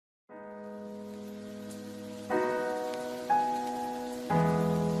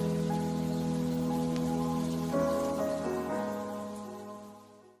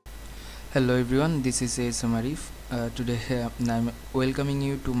Hello everyone, this is ASM Arif. Today I'm welcoming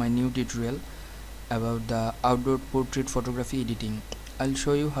you to my new tutorial about the outdoor portrait photography editing. I'll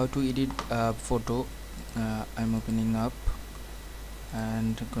show you how to edit a photo. I'm opening up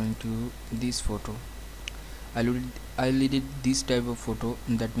and going to this photo. I'll edit this type of photo,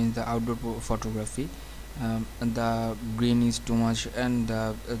 that means the outdoor photography. The green is too much and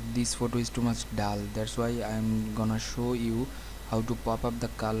this photo is too much dull. That's why I'm gonna show you how to pop up the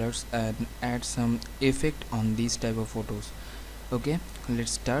colors and add some effect on these type of photos. Okay,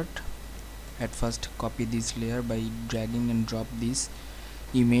 let's start. At first, copy this layer by dragging and drop this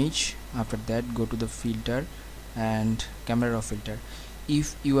image. After that, go to the filter and camera raw filter.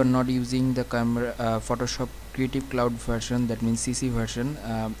 If you are not using the camera Photoshop Creative Cloud version, that means CC version,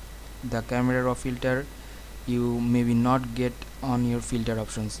 the camera raw filter you maybe not get on your filter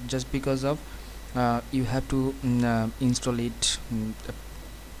options, just because of you have to install it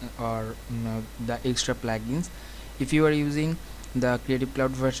or the extra plugins. If you are using the Creative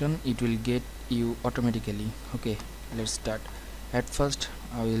Cloud version, it will get you automatically. Okay, let's start. At first,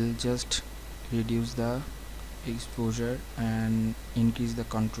 I will just reduce the exposure and increase the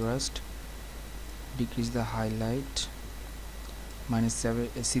contrast, decrease the highlight minus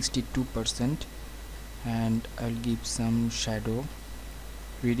 62%, and I'll give some shadow,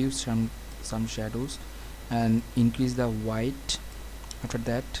 reduce some shadows and increase the white. After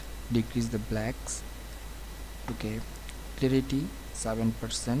that, decrease the blacks. Okay, clarity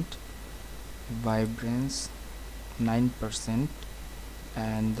 7%, vibrance 9%,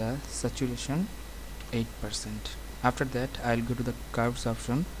 and the saturation 8%. After that, I'll go to the curves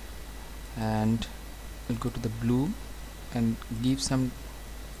option and I'll go to the blue and give some,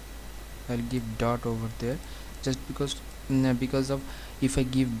 I'll give dot over there, just because of if I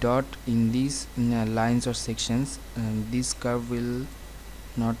give dot in these lines or sections, this curve will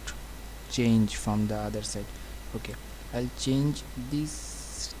not change from the other side. Okay, I'll change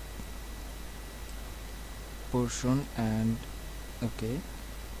this portion and okay,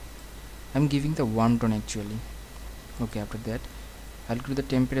 I'm giving the one tone actually. Okay, after that I'll go to the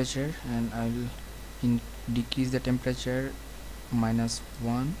temperature and I'll decrease the temperature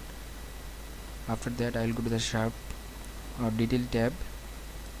 -1. After that, I'll go to the sharp or detail tab,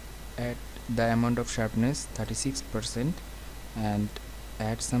 add the amount of sharpness 36% and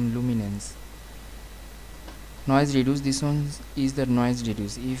add some luminance. Noise reduce, this one is the noise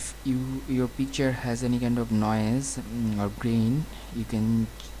reduce. If your picture has any kind of noise or grain, you can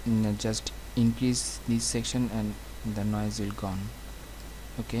just increase this section and the noise will gone.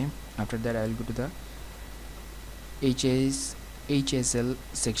 Okay, after that I'll go to the HSL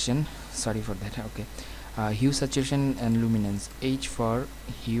section, sorry for that. Okay, hue, saturation and luminance. H for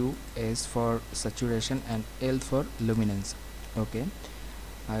hue, S for saturation and L for luminance. Okay,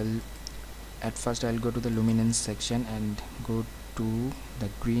 at first I'll go to the luminance section and go to the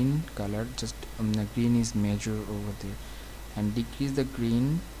green color. Just the green is major over there, and decrease the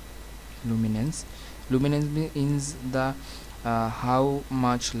green luminance. Luminance means the how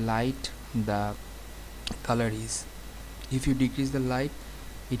much light the color is. If you decrease the light,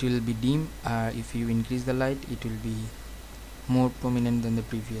 it will be dim. If you increase the light, it will be more prominent than the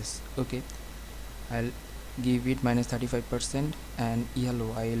previous. Okay, I'll give it -35%, and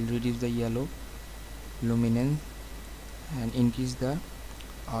yellow, I will reduce the yellow luminance and increase the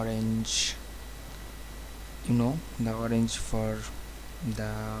orange, the orange for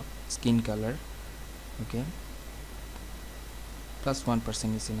the skin color. Okay,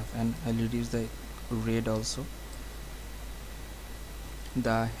 +1% is enough, and I'll reduce the red also.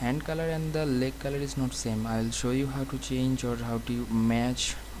 The hand color and the leg color is not same. I'll show you how to change or how to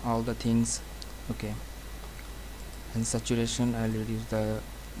match all the things. Okay, and saturation, I'll reduce the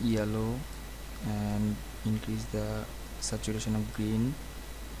yellow and increase the saturation of green.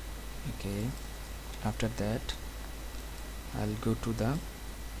 Okay, after that I'll go to the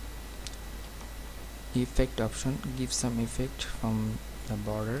effect option, give some effect from the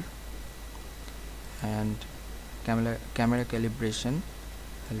border, and camera calibration,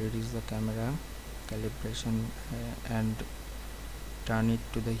 I'll reduce the camera calibration and turn it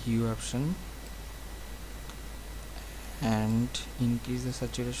to the hue option and increase the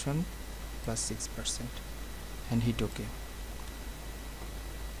saturation +6% and hit OK.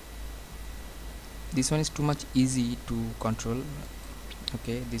 This one is too much easy to control.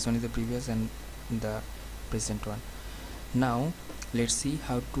 Okay, this one is the previous and the present one. Now let's see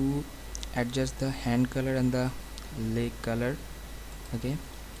how to adjust the hand color and the leg color. Okay,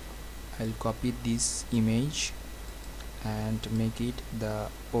 I'll copy this image and make it the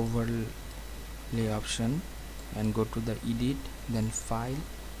overlay option and go to the edit, then file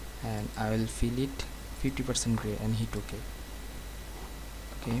and I will fill it 50% gray and hit OK.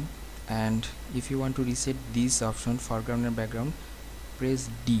 Okay, and if you want to reset this option, foreground and background, press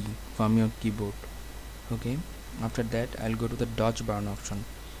D from your keyboard. Okay, after that I'll go to the dodge burn option.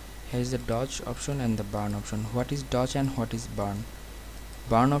 Here is the dodge option and the burn option. What is dodge and what is burn?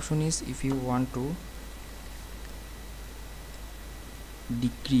 Burn option is if you want to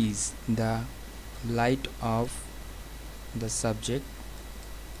decrease the light of the subject,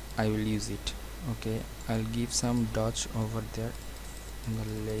 I will use it. Okay, I'll give some dodge over there in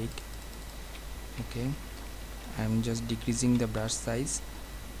the leg. Okay, I'm just decreasing the brush size.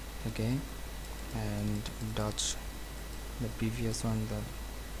 Okay, and dodge the previous one, the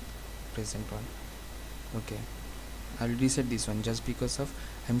present one. Okay, I'll reset this one just because of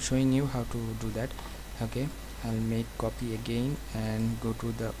I'm showing you how to do that. Okay, I'll make copy again and go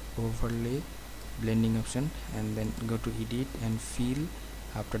to the overlay blending option and then go to edit and fill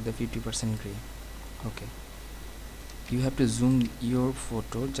after the 50% gray. Okay, you have to zoom your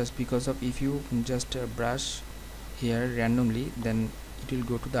photo just because of if you just brush here randomly, then it will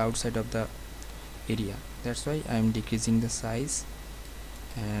go to the outside of the area. That's why I am decreasing the size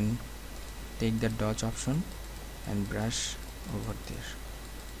and take the dodge option and brush over there.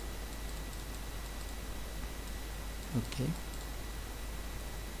 Okay,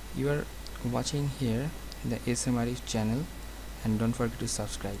 you are watching here the ASM Arif channel, and don't forget to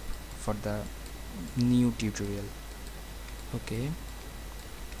subscribe for the new tutorial. Okay,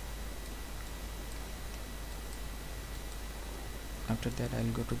 after that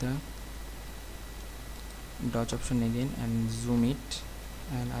I'll go to the dodge option again and zoom it,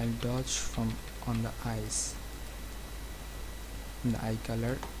 and I'll dodge from on the eyes. The eye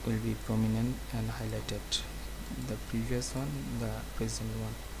color will be prominent and highlighted, the previous one, the present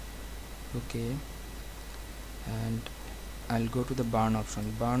one. Okay, and I'll go to the burn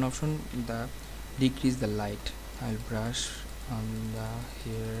option. Burn option, the decrease the light. I'll brush on the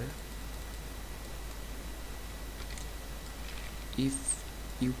here. If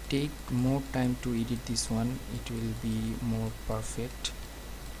you take more time to edit this one, it will be more perfect.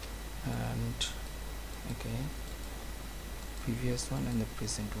 And okay, previous one and the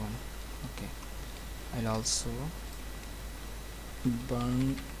present one. Okay, I'll also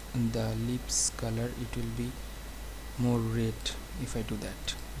burn the lips color, it will be more red if I do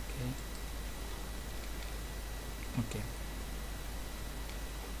that. Okay,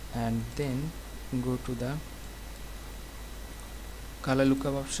 and then go to the color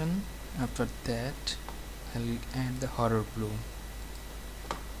lookup option. After that I'll add the horror blue.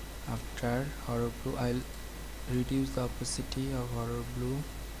 After horror blue, I'll reduce the opacity of horror blue.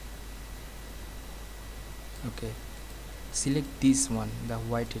 Okay, select this one, the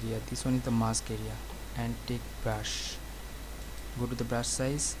white area, this one is the mask area, and take brush, go to the brush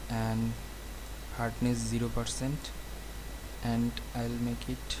size and hardness 0%, and I'll make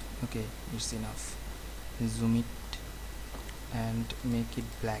it, okay, it's enough. Zoom it and make it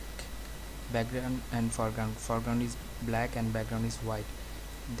black. Background and foreground, foreground is black and background is white.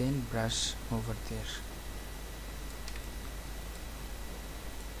 Then brush over there.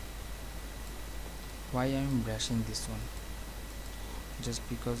 Why I am brushing this one? Just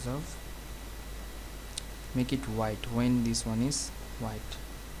because of make it white when this one is white.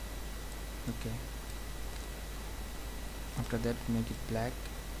 Okay, after that make it black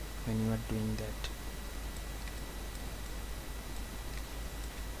when you are doing that.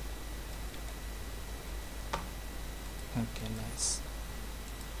 Okay, nice.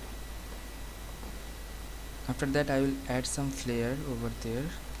 After that I will add some flare over there,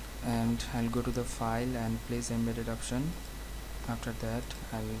 and I'll go to the file and place embedded option. After that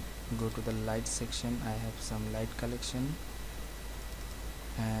I'll go to the light section. I have some light collection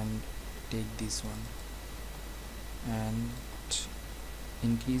and take this one and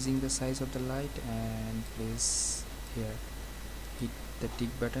increasing the size of the light and place here, hit the tick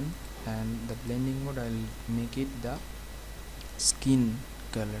button, and the blending mode I'll make it the skin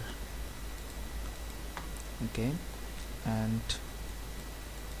color. Okay, and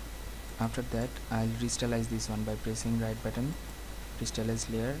after that I'll restylize this one by pressing right button,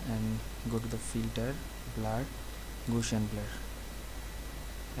 restylize layer, and go to the filter, blur, Gaussian blur.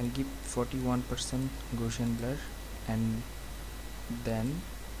 I'll give 41% Gaussian blur, and then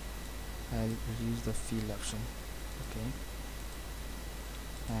I'll use the fill option. Okay,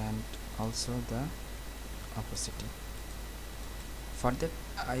 and also the opacity. For that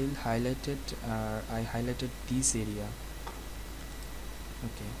I highlighted this area.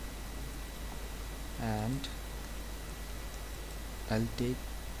 Okay, and I'll take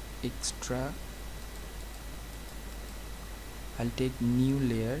extra I'll take new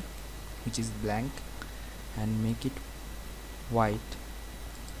layer which is blank and make it white.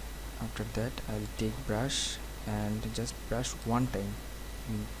 After that I'll take brush and just brush one time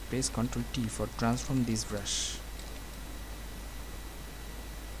and press Ctrl T for transform this brush.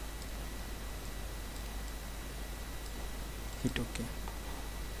 Hit OK.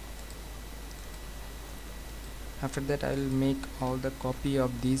 After that I'll make all the copy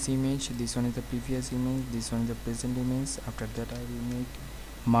of this image. This one is the previous image, this one is the present image. After that I will make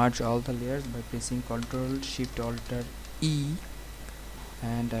merge all the layers by pressing Ctrl Shift Alt E,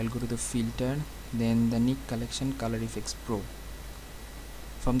 and I'll go to the filter, then the Nick collection color effects pro.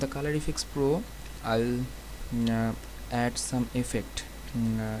 From the color effects pro I'll add some effect.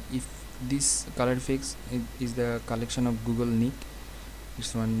 If this color effects is the collection of Google Nick,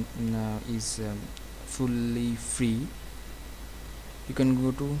 this one is fully free. You can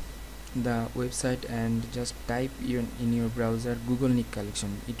go to the website and just type in your browser Google Nick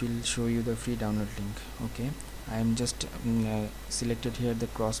collection. It will show you the free download link. Okay, I am just selected here the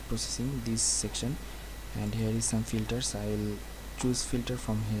cross processing, this section, and here is some filters. I will choose filter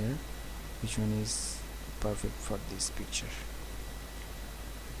from here which one is perfect for this picture.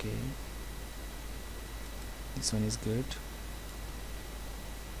 Okay, this one is good.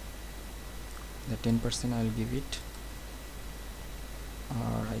 The 10% I will give it,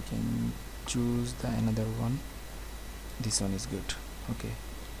 or I can choose the another one. This one is good. Okay,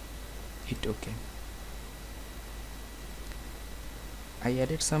 hit OK. I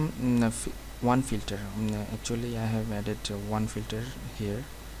added some one filter. Actually I have added one filter here.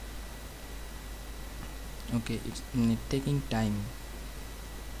 Okay, it's taking time.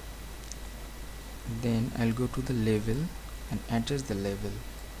 Then I'll go to the level and adjust the level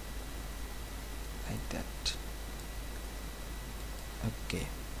like that. Okay,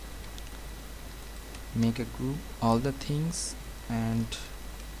 make a group all the things and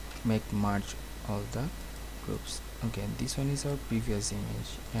make merge all the groups. Okay, this one is our previous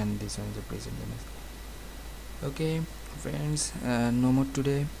image and this one is the present image. Okay friends, no more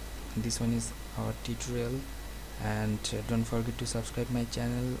today. This one is our tutorial, and don't forget to subscribe my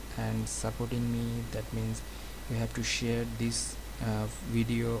channel and supporting me. That means you have to share this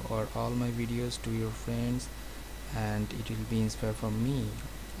video or all my videos to your friends, and it will be inspired from me.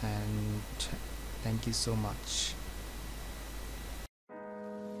 And thank you so much.